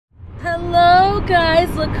Hello guys,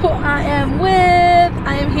 look who I am with.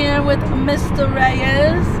 I am here with Mr.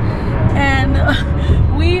 Reyes,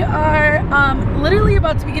 and we are literally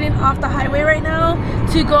about to be getting off the highway right now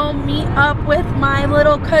to go meet up with my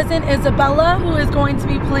little cousin Isabella, who is going to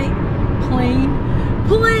be playing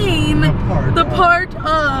the part of Flower Girl.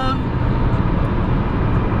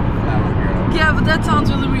 Yeah, but that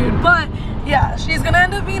sounds really weird. But yeah, she's gonna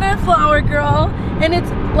end up being our flower girl, and it's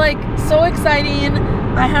like so exciting.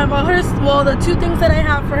 I have all her, well, the two things that I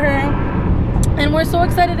have for her, and we're so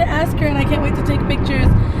excited to ask her, and I can't wait to take pictures.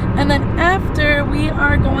 And then after, we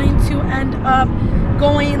are going to end up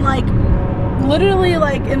going like literally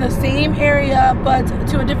like in the same area but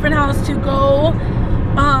to a different house to go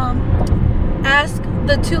ask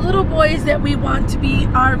the two little boys that we want to be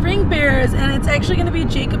our ring bearers, and it's actually going to be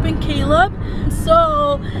Jacob and Caleb.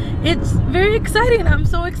 So it's very exciting. I'm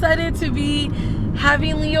so excited to be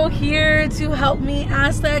having Leo here to help me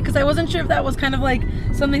ask that, because I wasn't sure if that was kind of like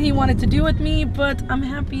something he wanted to do with me, but I'm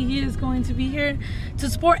happy he is going to be here to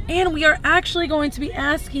support. And we are actually going to be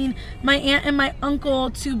asking my aunt and my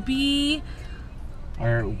uncle to be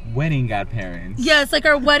Our wedding godparents. yes, like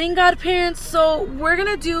our wedding godparents. So we're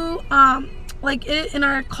gonna do like in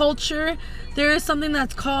our culture there is something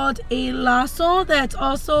that's called a lasso, that's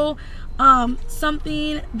also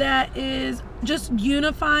something that is just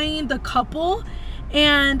unifying the couple.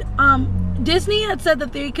 And Disney had said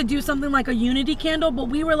that they could do something like a unity candle, but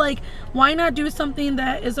we were like, why not do something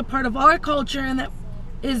that is a part of our culture and that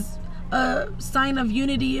is a sign of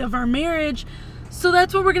unity of our marriage? So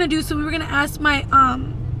that's what we're gonna do. So we were gonna ask my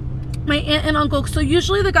my aunt and uncle. So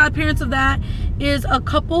usually the godparents of that is a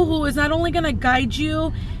couple who is not only gonna guide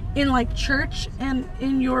you in like church and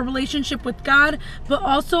in your relationship with God, but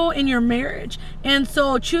also in your marriage. And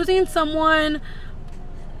so choosing someone,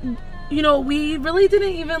 you know, we really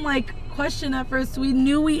didn't even like question at first. We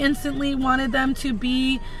knew we instantly wanted them to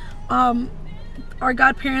be our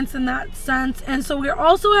godparents in that sense. And so we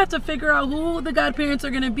also have to figure out who the godparents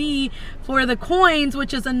are going to be for the coins,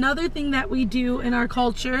 which is another thing that we do in our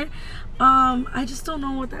culture. I just don't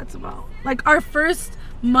know what that's about. Like our first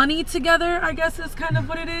money together, I guess, is kind of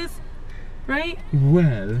what it is, right?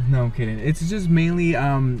 Well, no, I'm kidding. It's just mainly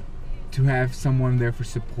to have someone there for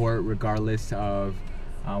support regardless of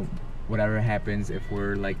whatever happens, if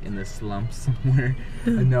we're like in the slumps somewhere.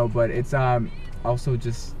 No, but it's also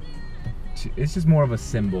just, it's just more of a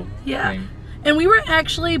symbol thing. And we were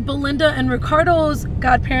actually Belinda and Ricardo's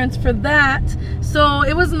godparents for that, so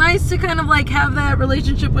it was nice to kind of like have that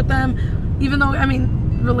relationship with them, even though, I mean,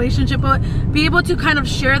 relationship, but be able to kind of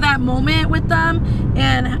share that moment with them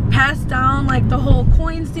and pass down like the whole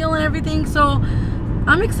coins deal and everything. So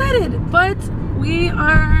I'm excited, but we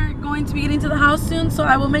are going to be getting to the house soon, so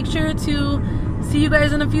I will make sure to see you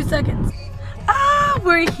guys in a few seconds.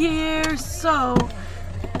 We're here. So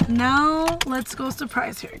now let's go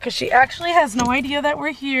surprise her, because she actually has no idea that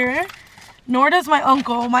we're here, nor does my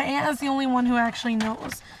uncle. My aunt is the only one who actually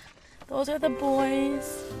knows. Those are the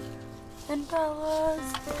boys and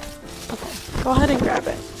Bella's. Okay, go ahead and grab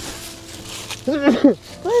it.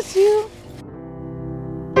 Bless you.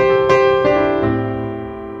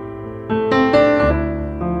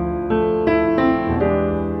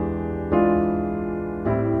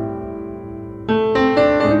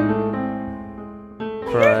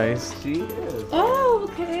 She is. Oh,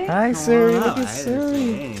 okay. Hi, Siri. Look at Hey,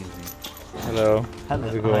 Siri. Hello. hello.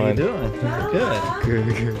 How's it How going? you doing? Good.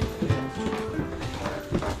 Good.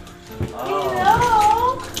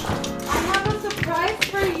 Hello. I have a surprise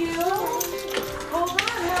for you. Hold on,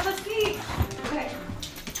 have a seat. Okay.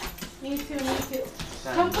 Me too, me too.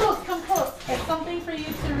 Come close, come close. It's something for you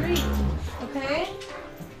to read. Okay?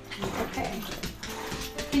 Okay.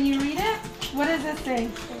 Can you read it? What does it say?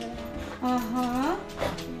 Uh-huh.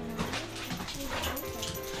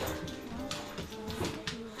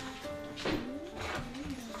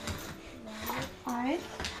 Alright.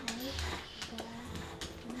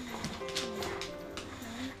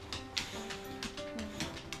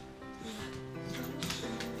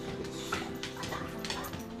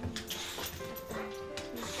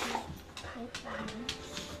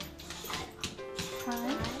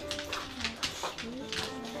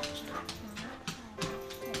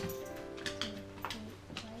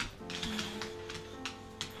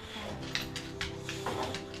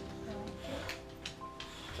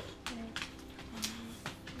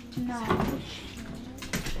 No.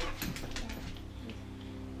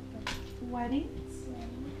 Weddings?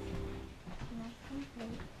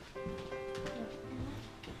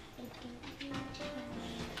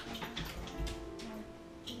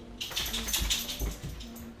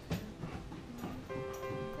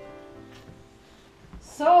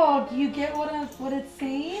 So Wow, do you get what it's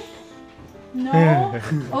saying? No?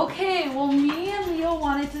 Okay, well me and Leo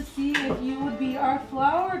wanted to see if you would be our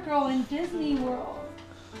flower girl in Disney World.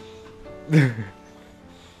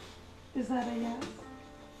 Is that a yes?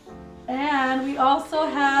 And we also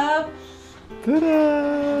have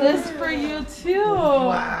this for you too.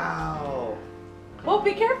 Wow. Oh,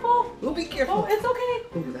 be careful. Oh, be careful. Oh, it's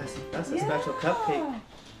okay. Oh, that's a special cupcake.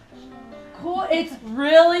 Cool. It's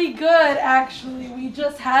really good, actually. We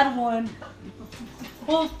just had one.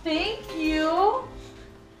 Well, thank you.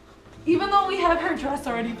 Even though we have her dress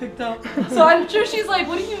already picked up. So I'm sure she's like,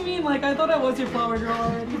 what do you mean? Like, I thought I was your flower girl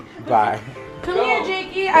already. Bye. Come here,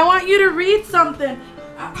 Jakey. I want you to read something.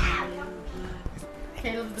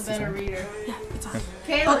 Caleb's the better reader. Yeah, it's on.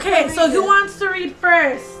 Okay, So who wants to read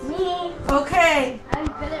first? Me. Okay. I'm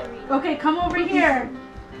good at reading. Okay, come over here.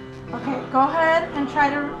 Okay, go ahead and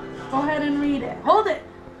go ahead and read it. Hold it.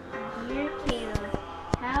 Dear Caleb,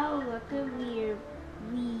 how lucky we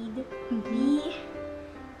be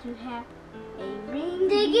to have a ring.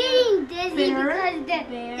 They're getting dizzy Bear. because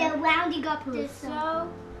they're rounding up this. So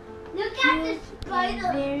Look at this a spider.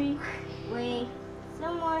 very way,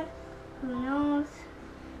 someone who knows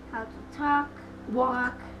how to talk,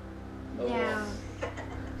 walk down,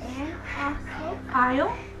 and also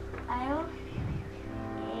I'll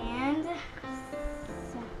and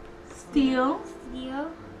steal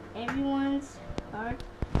steal everyone's heart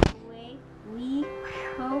away. We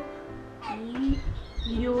hope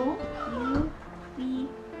you be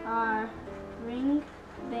our ring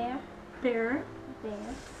bear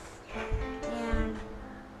and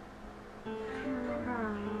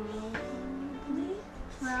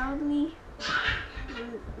proudly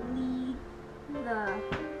lead the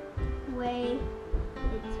way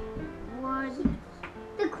it would.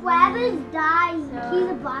 The crab is dying. He's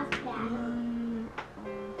a boss cat.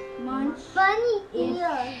 Munch Funny if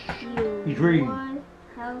ear. He's you reading. want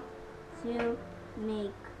help to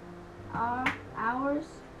make ours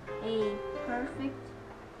a perfect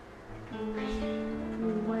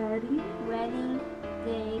wedding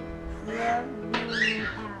day. Love you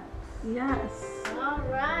out. Yes. All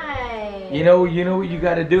right. You know what you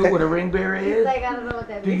got to do with a ring bearer is? Like, I don't know what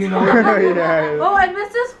that Do means. you know? What, Oh, and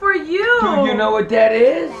this is for you. do you know what that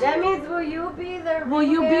is? That means will you be the Will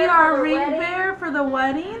you be bear our for the ring wedding? bear for the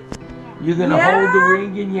wedding? You're gonna Yeah. hold the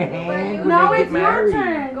ring in your hand when Now they it's get your married.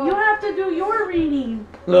 turn. You have to do your reading.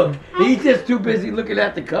 Look, he's just too busy looking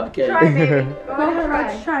at the cupcake. Try, baby. Go Go ahead, ahead,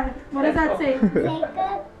 let's try. try. What does that say? Make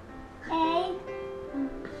a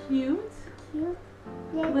Cute little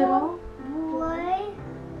little boy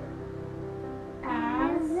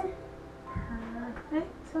as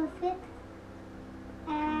perfect perfect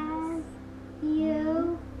as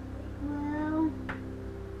you will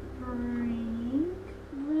bring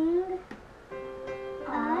bring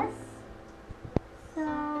us so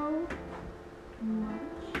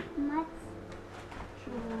much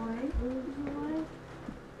joy joy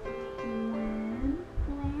when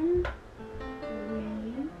when we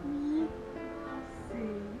we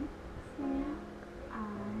say say I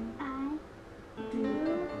I do.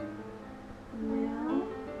 Will you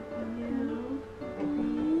be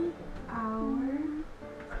our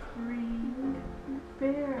ring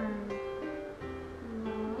bear?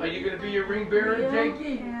 Are you gonna be your ring bearer, Leo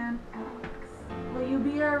Jakey? and Alex. Will you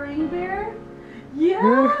be our ring bearer?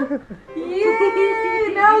 Yeah!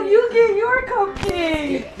 Yay! Now you get your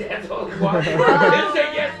cupcake! That's all he wants. Say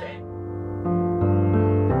yes.